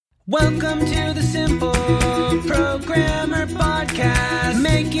Welcome to the Simple Programmer Podcast,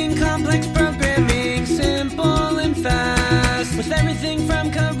 making complex programming simple and fast, with everything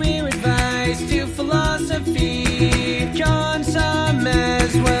from career advice to philosophy. John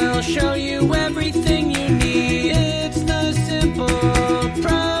Summers will show you everything you need. It's the Simple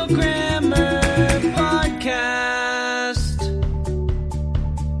Programmer Podcast.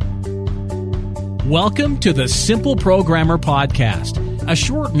 Welcome to the Simple Programmer Podcast, a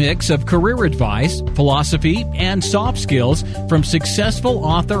short mix of career advice, philosophy, and soft skills from successful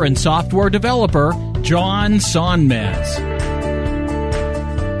author and software developer John Sonmez.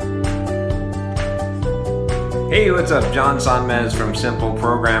 Hey, what's up? John Sonmez from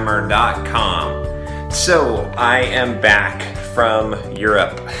SimpleProgrammer.com. So, I am back from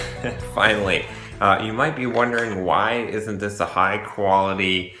Europe, finally. You might be wondering, why isn't this a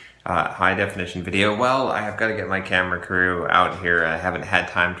high-quality high-definition video? Well, I have got to get my camera crew out here. I haven't had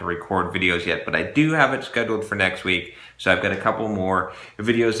time to record videos yet, but I do have it scheduled for next week. So I've got a couple more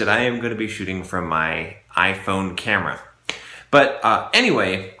videos that I am going to be shooting from my iPhone camera. But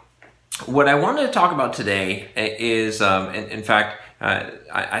anyway, what I wanted to talk about today is, in fact,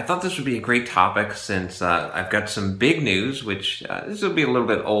 I thought this would be a great topic since I've got some big news, which this will be a little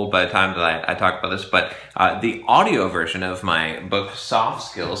bit old by the time that I talk about this, but the audio version of my book, Soft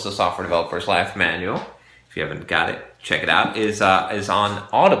Skills, The Software Developer's Life Manual, if you haven't got it, check it out, is on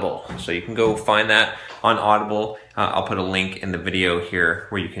Audible. So you can go find that on Audible. I'll put a link in the video here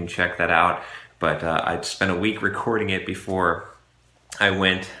where you can check that out. But I'd spent a week recording it before I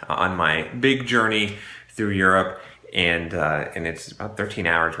went on my big journey through Europe. And it's about 13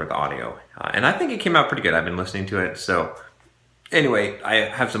 hours worth of audio. And I think it came out pretty good. I've been listening to it. So anyway, I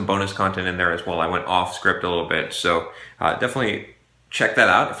have some bonus content in there as well. I went off script a little bit. So definitely check that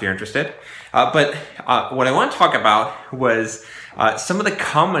out if you're interested. But what I want to talk about was some of the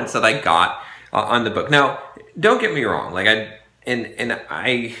comments that I got on the book. Now, don't get me wrong.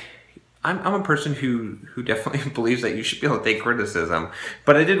 I'm a person who definitely believes that you should be able to take criticism,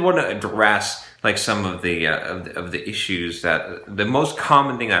 but I did want to address some of the issues, that the most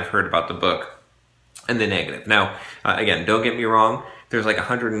common thing I've heard about the book and the negative. Now, again, don't get me wrong. There's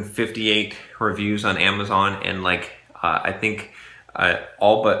 158 reviews on Amazon, and I think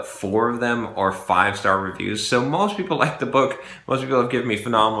all but 4 of them are 5-star reviews. So most people like the book. Most people have given me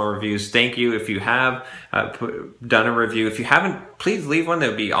phenomenal reviews. Thank you. If you have done a review, if you haven't, please leave one. That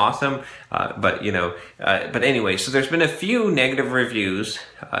would be awesome. But anyway, so there's been a few negative reviews,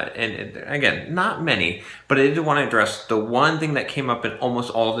 and again, not many. But I did want to address the one thing that came up in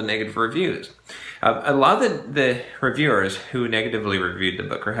almost all of the negative reviews. A lot of the reviewers who negatively reviewed the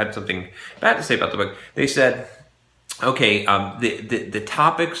book or had something bad to say about the book, they said, okay, the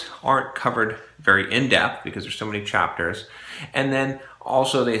topics aren't covered very in-depth because there's so many chapters. And then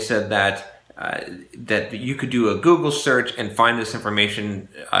also they said that you could do a Google search and find this information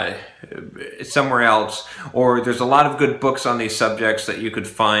somewhere else, or there's a lot of good books on these subjects that you could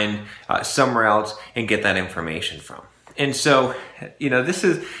find somewhere else and get that information from. And so, this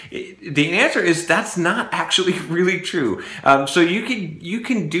is, the answer is that's not actually really true. So you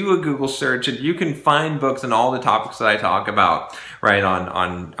can do a Google search and you can find books on all the topics that I talk about, right?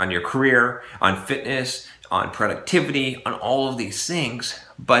 On your career, on fitness, on productivity, on all of these things.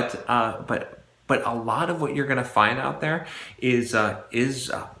 But a lot of what you're going to find out there is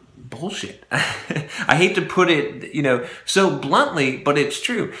bullshit. I hate to put it, so bluntly, but it's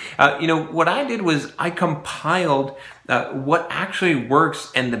true. What I did was I compiled what actually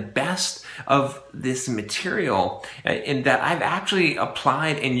works and the best of this material and that I've actually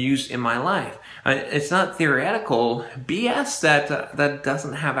applied and used in my life. It's not theoretical BS that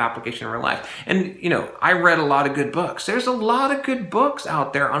doesn't have application in real life. And, I read a lot of good books. There's a lot of good books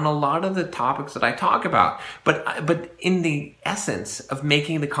out there on a lot of the topics that I talk about. But in the essence of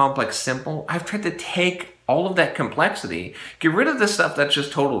making the complex simple, I've tried to take all of that complexity, get rid of the stuff that's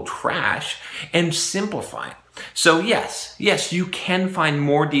just total trash, and simplify it. So yes, you can find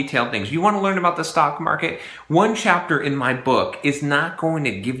more detailed things. You want to learn about the stock market? One chapter in my book is not going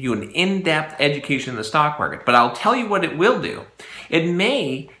to give you an in-depth education in the stock market, but I'll tell you what it will do. It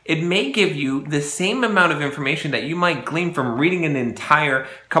may give you the same amount of information that you might glean from reading an entire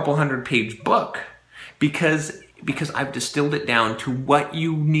couple 100-page book, because I've distilled it down to what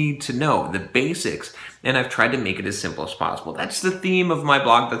you need to know, the basics, and I've tried to make it as simple as possible. That's the theme of my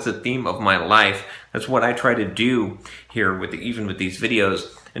blog. That's the theme of my life. That's what I try to do here even with these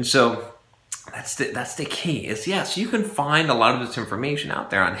videos. And so That's the key. Is yes, you can find a lot of this information out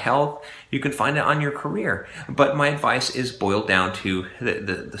there on health. You can find it on your career. But my advice is boiled down to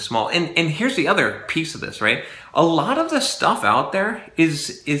the small. And here's the other piece of this, right? A lot of the stuff out there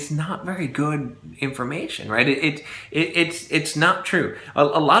is not very good information, right? It's not true. A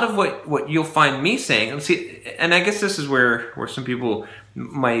lot of what you'll find me saying, and I guess this is where some people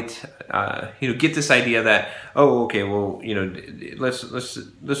might get this idea that, oh, okay, well,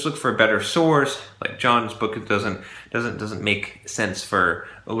 let's look for a better source. Like John's book doesn't make sense for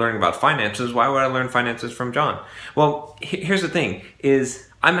learning about finances. Why would I learn finances from John? Well, here's the thing: is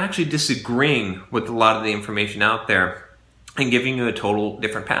I'm actually disagreeing with a lot of the information out there and giving you a total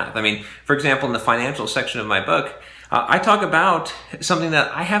different path. I mean, for example, in the financial section of my book, I talk about something that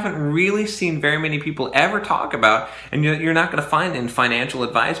I haven't really seen very many people ever talk about, and you're not going to find in financial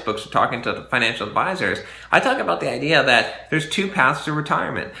advice books or talking to financial advisors. I talk about the idea that there's two paths to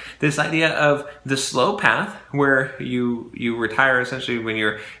retirement. This idea of the slow path, where you retire essentially when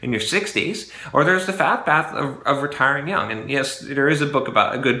you're in your 60s, or there's the fast path of retiring young. And yes, there is a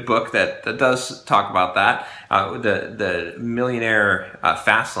good book that does talk about that, the Millionaire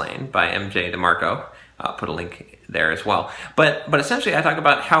Fast Lane by MJ DeMarco. I'll put a link there as well. But essentially, I talk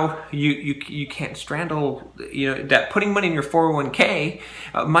about how you can't straddle, that putting money in your 401k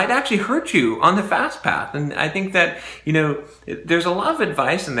might actually hurt you on the fast path. And I think that, there's a lot of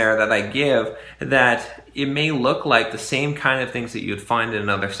advice in there that I give that it may look like the same kind of things that you'd find in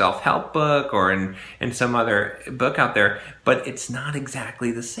another self-help book or in some other book out there, but it's not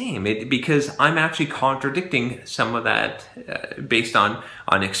exactly the same because I'm actually contradicting some of that based on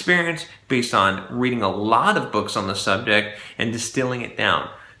experience, based on reading a lot of books on the subject and distilling it down.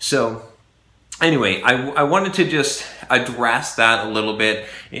 So anyway, I wanted to just address that a little bit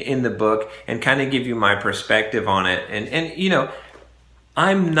in the book and kind of give you my perspective on it. And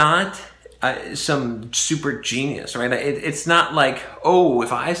I'm not some super genius, right? It's not like, oh,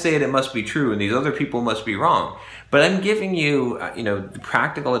 if I say it, it must be true and these other people must be wrong. But I'm giving you,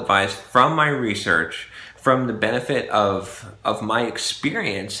 practical advice from my research, from the benefit of my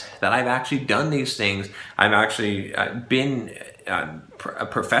experience that I've actually done these things. I've actually been a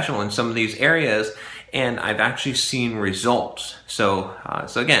professional in some of these areas, and I've actually seen results. So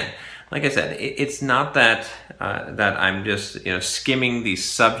again, like I said, it's not that I'm just skimming these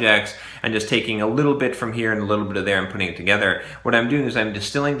subjects and just taking a little bit from here and a little bit of there and putting it together. What I'm doing is I'm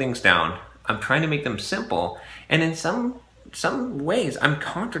distilling things down. I'm trying to make them simple, and in some ways, I'm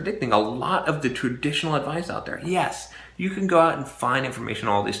contradicting a lot of the traditional advice out there. Yes, you can go out and find information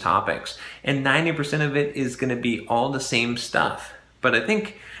on all these topics, and 90% of it is going to be all the same stuff. But I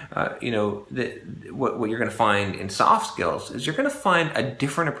think, what you're going to find in soft skills is you're going to find a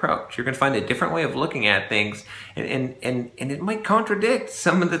different approach. You're going to find a different way of looking at things, and it might contradict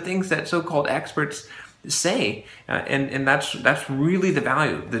some of the things that so-called experts say. And that's really the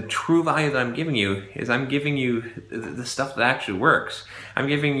value. The true value that I'm giving you is I'm giving you the stuff that actually works. I'm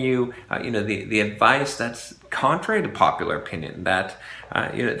giving you, the advice that's contrary to popular opinion, that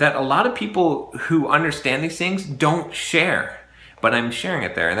a lot of people who understand these things don't share. But I'm sharing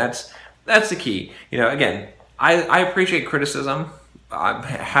it there, and that's the key. Again, I appreciate criticism. I'm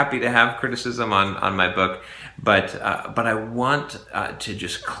happy to have criticism on my book, but I want to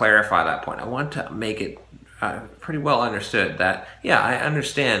just clarify that point. I want to make it pretty well understood that I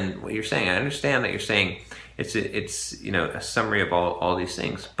understand what you're saying. I understand that you're saying it's a summary of all these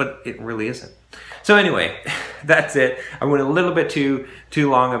things, but it really isn't. So anyway, that's it. I went a little bit too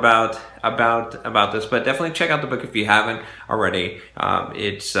long about this, but definitely check out the book if you haven't already. I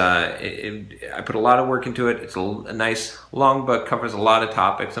put a lot of work into it. It's a nice long book, covers a lot of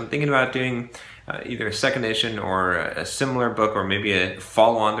topics. I'm thinking about doing either a second edition or a similar book, or maybe a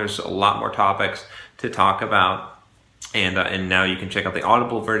follow-on. There's a lot more topics to talk about. And now you can check out the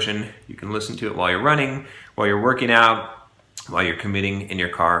Audible version. You can listen to it while you're running, while you're working out, while you're commuting in your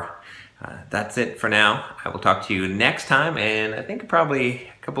car. That's it for now. I will talk to you next time, and I think probably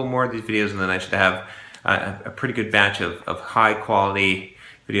a couple more of these videos, and then I should have a pretty good batch of high quality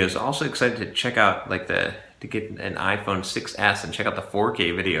videos. Also excited to check out to get an iPhone 6s and check out the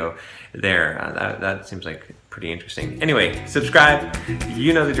 4K video there. That seems like pretty interesting. Anyway, subscribe.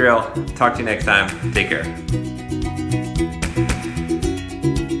 You know the drill. Talk to you next time. Take care.